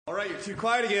All right, you're too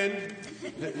quiet again.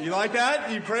 You like that?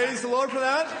 You praise the Lord for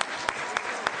that?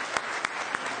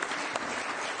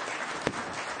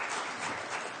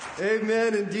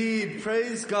 Amen, indeed.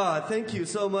 Praise God. Thank you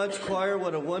so much, choir.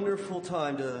 What a wonderful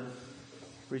time to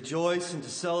rejoice and to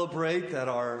celebrate that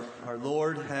our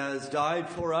Lord has died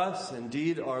for us.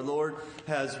 Indeed, our Lord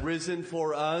has risen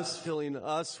for us, filling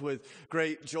us with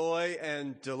great joy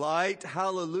and delight.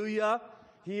 Hallelujah.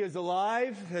 He is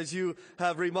alive, as you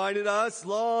have reminded us.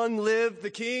 Long live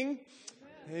the King.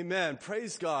 Amen.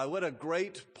 Praise God. What a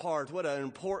great part, what an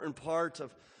important part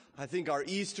of, I think, our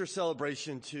Easter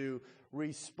celebration to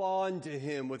respond to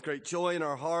Him with great joy in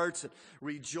our hearts and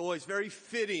rejoice. Very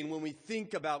fitting when we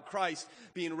think about Christ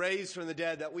being raised from the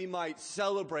dead that we might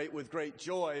celebrate with great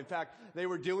joy. In fact, they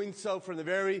were doing so from the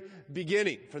very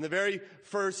beginning, from the very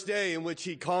first day in which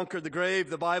He conquered the grave.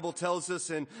 The Bible tells us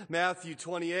in Matthew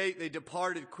 28, they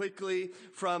departed quickly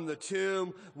from the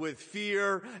tomb with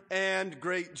fear and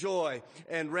great joy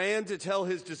and ran to tell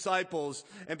His disciples.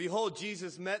 And behold,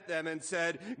 Jesus met them and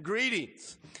said,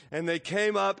 "Greetings." And they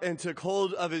came up and took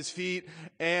hold of His feet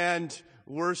and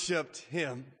worshiped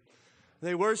Him.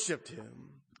 They worshiped Him,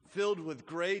 filled with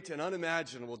great and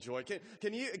unimaginable joy.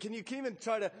 Can you even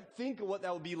try to think of what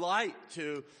that would be like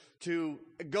to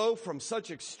go from such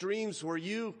extremes where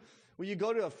you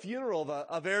go to a funeral of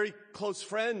a very close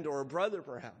friend or a brother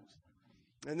perhaps,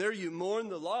 and there you mourn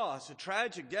the loss, a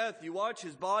tragic death. You watch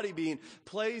his body being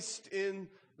placed in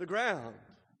the ground,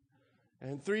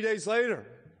 and 3 days later,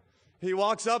 he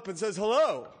walks up and says,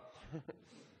 "Hello."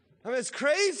 I mean, it's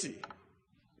crazy.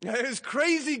 It's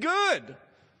crazy good,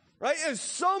 right? It's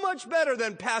so much better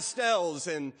than pastels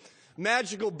and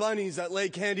magical bunnies that lay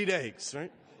candied eggs,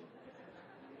 right?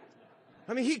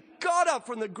 I mean, He got up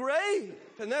from the grave,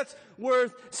 and that's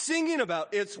worth singing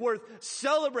about. It's worth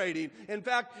celebrating. In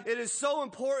fact, it is so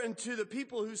important to the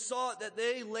people who saw it that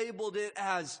they labeled it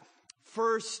as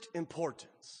first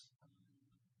importance.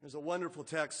 There's a wonderful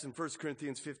text in 1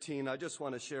 Corinthians 15. I just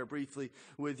want to share briefly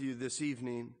with you this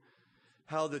evening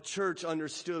how the church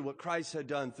understood what Christ had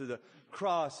done through the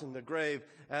cross and the grave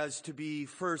as to be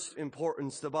first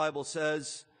importance. The Bible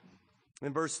says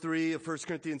in verse 3 of 1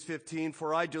 Corinthians 15,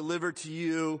 "For I delivered to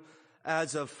you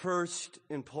as of first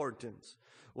importance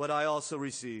what I also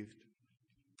received,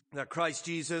 that Christ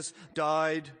Jesus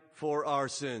died for our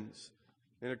sins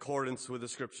in accordance with the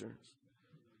Scriptures."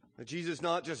 That Jesus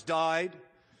not just died,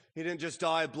 He didn't just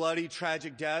die a bloody,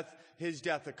 tragic death. His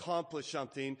death accomplished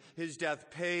something. His death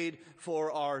paid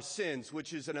for our sins,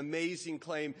 which is an amazing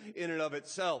claim in and of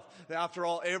itself. After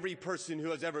all, every person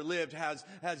who has ever lived has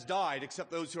died,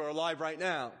 except those who are alive right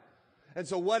now. And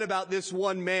so what about this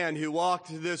one man who walked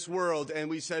this world? And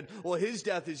we said, well, his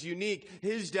death is unique.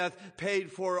 His death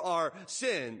paid for our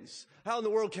sins. How in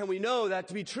the world can we know that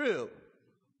to be true?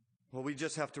 Well, we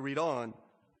just have to read on.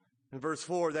 In verse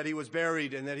 4, that He was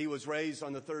buried and that He was raised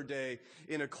on the third day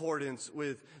in accordance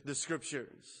with the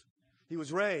Scriptures. He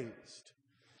was raised,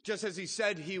 just as He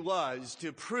said He was,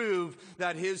 to prove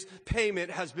that His payment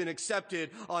has been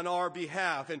accepted on our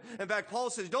behalf. And in fact, Paul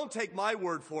says, don't take my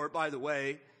word for it, by the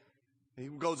way. He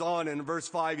goes on in verse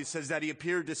 5, he says that He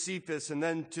appeared to Cephas and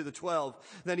then to the 12.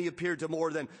 Then He appeared to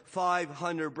more than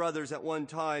 500 brothers at one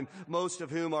time, most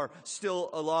of whom are still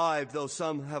alive, though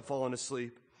some have fallen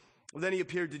asleep. Then He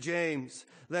appeared to James,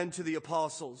 then to the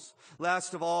apostles.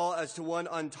 Last of all, as to one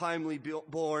untimely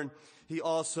born, He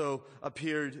also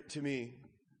appeared to me.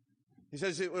 He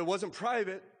says it wasn't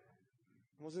private.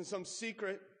 It wasn't some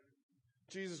secret.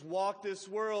 Jesus walked this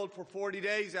world for 40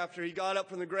 days after He got up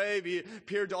from the grave. He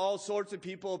appeared to all sorts of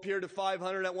people, appeared to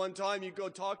 500 at one time. You go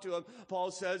talk to them.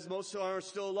 Paul says most of them are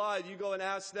still alive. You go and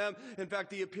ask them. In fact,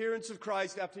 the appearance of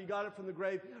Christ after He got up from the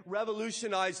grave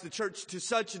revolutionized the church to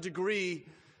such a degree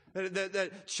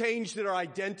that changed their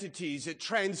identities. It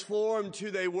transformed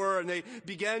who they were, and they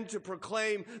began to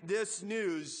proclaim this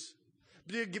news.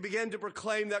 They began to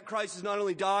proclaim that Christ has not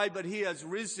only died, but He has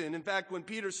risen. In fact, when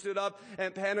Peter stood up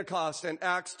at Pentecost in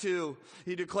Acts 2,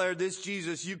 he declared, "This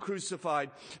Jesus you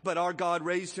crucified, but our God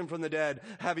raised Him from the dead,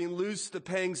 having loosed the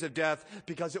pangs of death,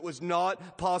 because it was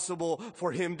not possible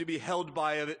for Him to be held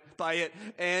by it,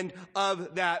 and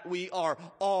of that we are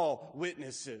all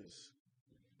witnesses."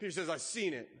 Peter says, "I've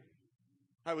seen it.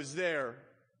 I was there."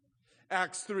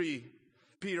 Acts 3,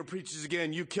 Peter preaches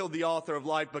again, "You killed the author of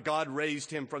life, but God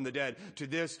raised Him from the dead. To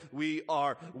this we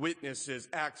are witnesses."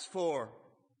 Acts 4,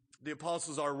 The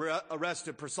apostles are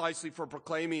arrested precisely for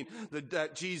proclaiming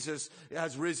that Jesus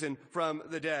has risen from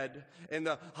the dead. And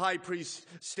the high priest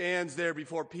stands there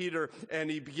before Peter,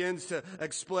 and he begins to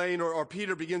explain, or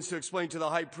Peter begins to explain to the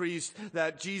high priest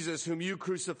that Jesus, whom you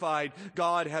crucified,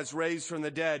 God has raised from the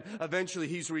dead. Eventually,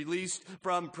 he's released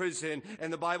from prison.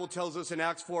 And the Bible tells us in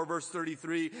Acts 4, verse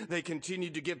 33, they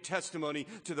continued to give testimony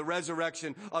to the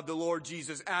resurrection of the Lord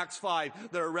Jesus. Acts 5,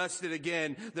 they're arrested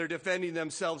again. They're defending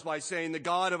themselves by saying, the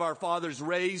God of our fathers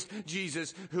raised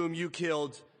Jesus, whom you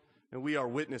killed, and we are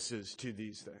witnesses to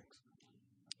these things.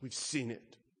 We've seen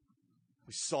it.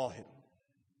 We saw him.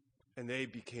 And they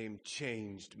became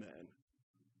changed men.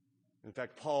 In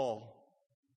fact, Paul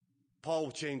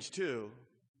changed too.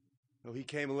 Though he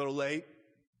came a little late.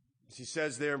 As he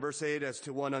says there in verse 8, as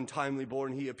to one untimely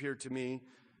born, he appeared to me.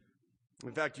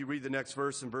 In fact, you read the next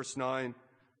verse in verse 9.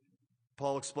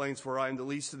 Paul explains, for I am the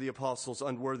least of the apostles,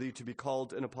 unworthy to be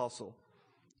called an apostle,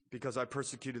 because I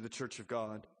persecuted the church of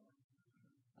God.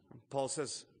 Paul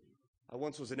says, I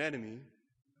once was an enemy.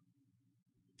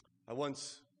 I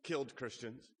once killed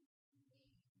Christians.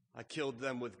 I killed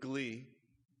them with glee.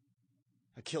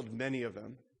 I killed many of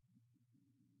them.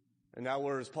 And now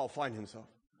where does Paul find himself?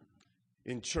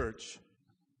 In church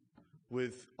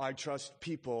with, I trust,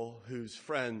 people whose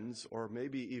friends, or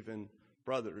maybe even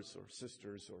brothers or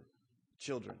sisters or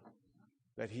children,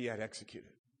 that he had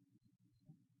executed.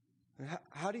 And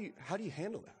how do you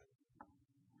handle that?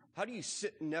 How do you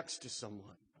sit next to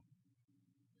someone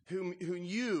whom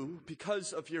you,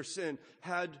 because of your sin,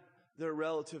 had their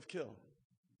relative killed?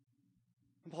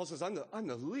 And Paul says, I'm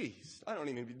the least. I don't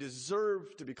even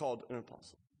deserve to be called an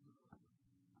apostle.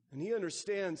 And he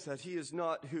understands that he is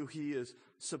not who he is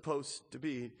supposed to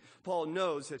be. Paul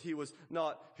knows that he was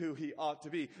not who he ought to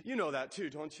be. You know that too,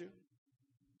 don't you?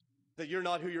 That you're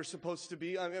not who you're supposed to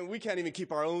be. I mean, we can't even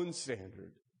keep our own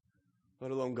standard,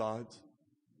 let alone God's.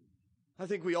 I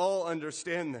think we all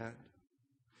understand that.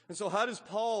 And so how does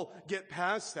Paul get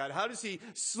past that? How does he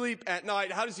sleep at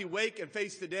night? How does he wake and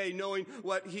face the day knowing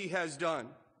what he has done?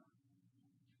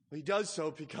 Well, he does so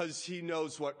because he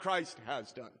knows what Christ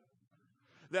has done.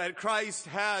 That Christ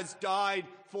has died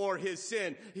for his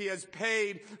sin. He has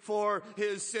paid for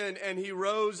his sin, and he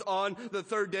rose on the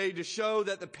third day to show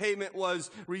that the payment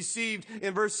was received.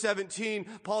 In verse 17,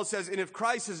 Paul says, and if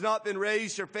Christ has not been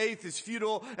raised, your faith is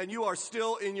futile, and you are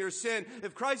still in your sin.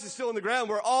 If Christ is still in the ground,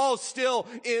 we're all still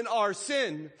in our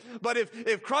sin. But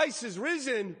if Christ is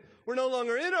risen, we're no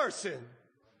longer in our sin.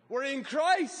 We're in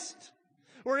Christ.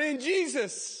 We're in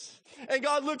Jesus. And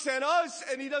God looks at us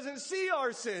and he doesn't see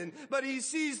our sin, but he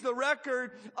sees the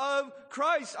record of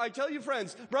Christ. I tell you,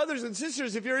 friends, brothers and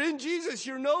sisters, if you're in Jesus,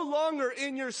 you're no longer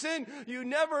in your sin. You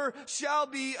never shall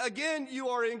be again. You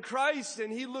are in Christ,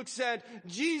 and he looks at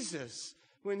Jesus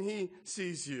when he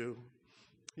sees you.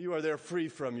 You are there free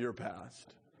from your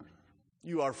past.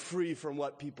 You are free from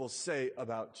what people say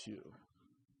about you.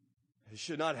 It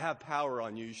should not have power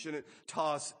on you. You shouldn't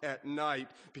toss at night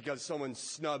because someone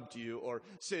snubbed you or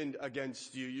sinned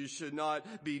against you. You should not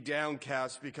be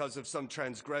downcast because of some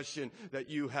transgression that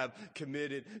you have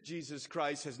committed. Jesus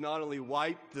Christ has not only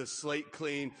wiped the slate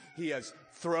clean, he has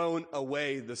thrown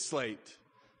away the slate.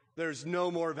 There's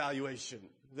no more valuation.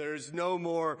 There's no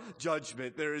more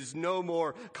judgment. There is no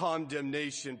more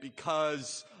condemnation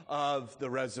because of the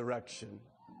resurrection.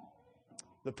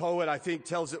 The poet, I think,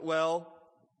 tells it well.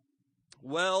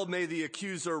 Well may the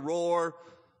accuser roar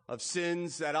of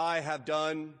sins that I have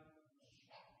done.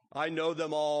 I know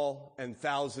them all and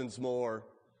thousands more.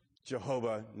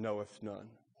 Jehovah knoweth none.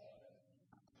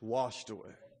 Washed away.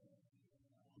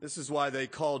 This is why they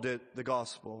called it the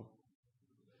gospel.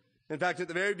 In fact, at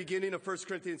the very beginning of 1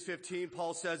 Corinthians 15,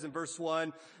 Paul says in verse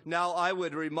 1, now I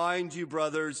would remind you,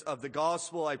 brothers, of the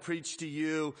gospel I preached to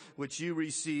you, which you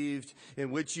received, in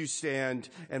which you stand,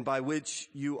 and by which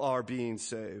you are being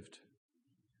saved.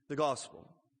 The gospel.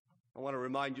 I want to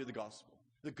remind you of the gospel.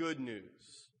 The good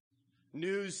news.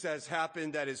 News has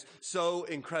happened that is so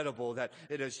incredible that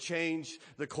it has changed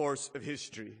the course of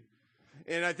history.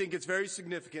 And I think it's very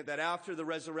significant that after the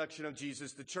resurrection of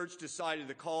Jesus, the church decided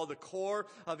to call the core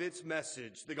of its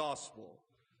message the gospel.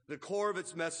 The core of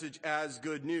its message as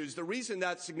good news. The reason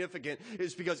that's significant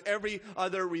is because every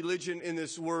other religion in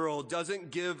this world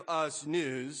doesn't give us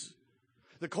news.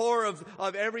 The core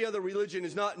of every other religion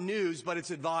is not news, but it's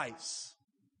advice.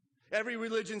 Every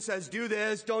religion says, do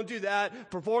this, don't do that,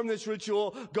 perform this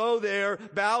ritual, go there,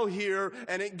 bow here,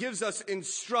 and it gives us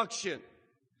instruction.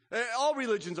 All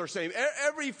religions are the same.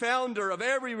 Every founder of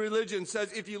every religion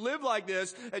says, if you live like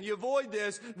this and you avoid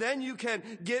this, then you can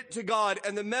get to God.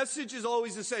 And the message is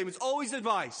always the same. It's always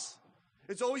advice.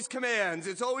 It's always commands.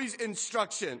 It's always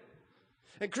instruction.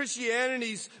 And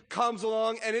Christianity comes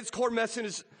along, and its core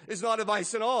message is not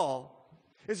advice at all.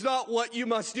 It's not what you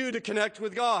must do to connect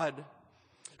with God.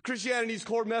 Christianity's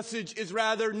core message is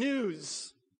rather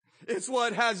news. It's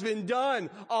what has been done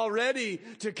already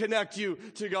to connect you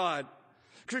to God.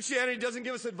 Christianity doesn't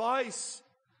give us advice.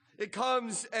 It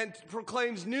comes and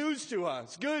proclaims news to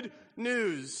us. Good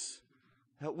news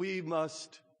that we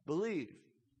must believe.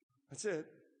 That's it.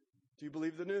 Do you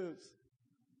believe the news?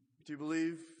 Do you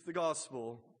believe the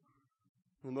gospel?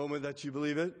 The moment that you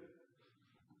believe it,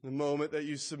 the moment that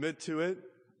you submit to it,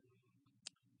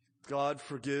 God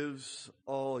forgives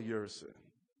all your sin,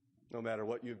 no matter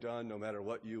what you've done, no matter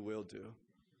what you will do.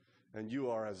 And you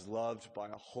are as loved by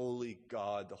a holy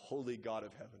God, the holy God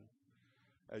of heaven,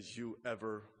 as you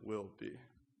ever will be.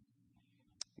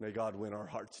 May God win our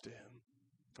hearts to him.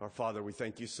 Our Father, we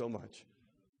thank you so much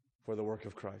for the work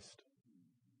of Christ.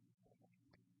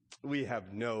 We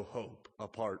have no hope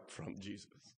apart from Jesus.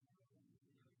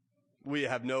 We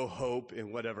have no hope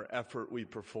in whatever effort we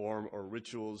perform or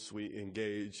rituals we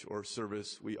engage or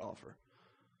service we offer.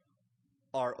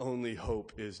 Our only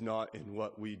hope is not in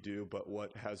what we do, but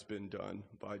what has been done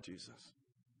by Jesus.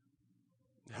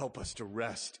 Help us to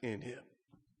rest in him.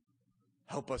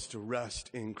 Help us to rest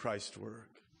in Christ's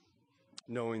work,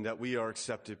 knowing that we are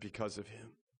accepted because of him.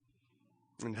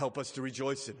 And help us to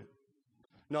rejoice in it.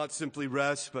 Not simply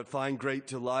rest, but find great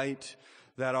delight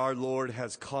that our Lord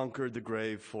has conquered the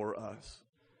grave for us.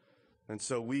 And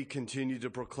so we continue to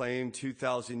proclaim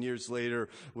 2,000 years later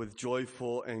with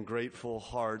joyful and grateful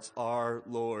hearts, our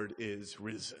Lord is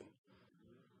risen.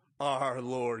 Our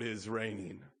Lord is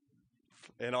reigning.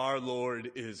 And our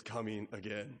Lord is coming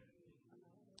again.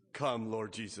 Come,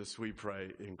 Lord Jesus, we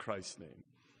pray in Christ's name.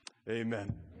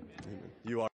 Amen. Amen. You are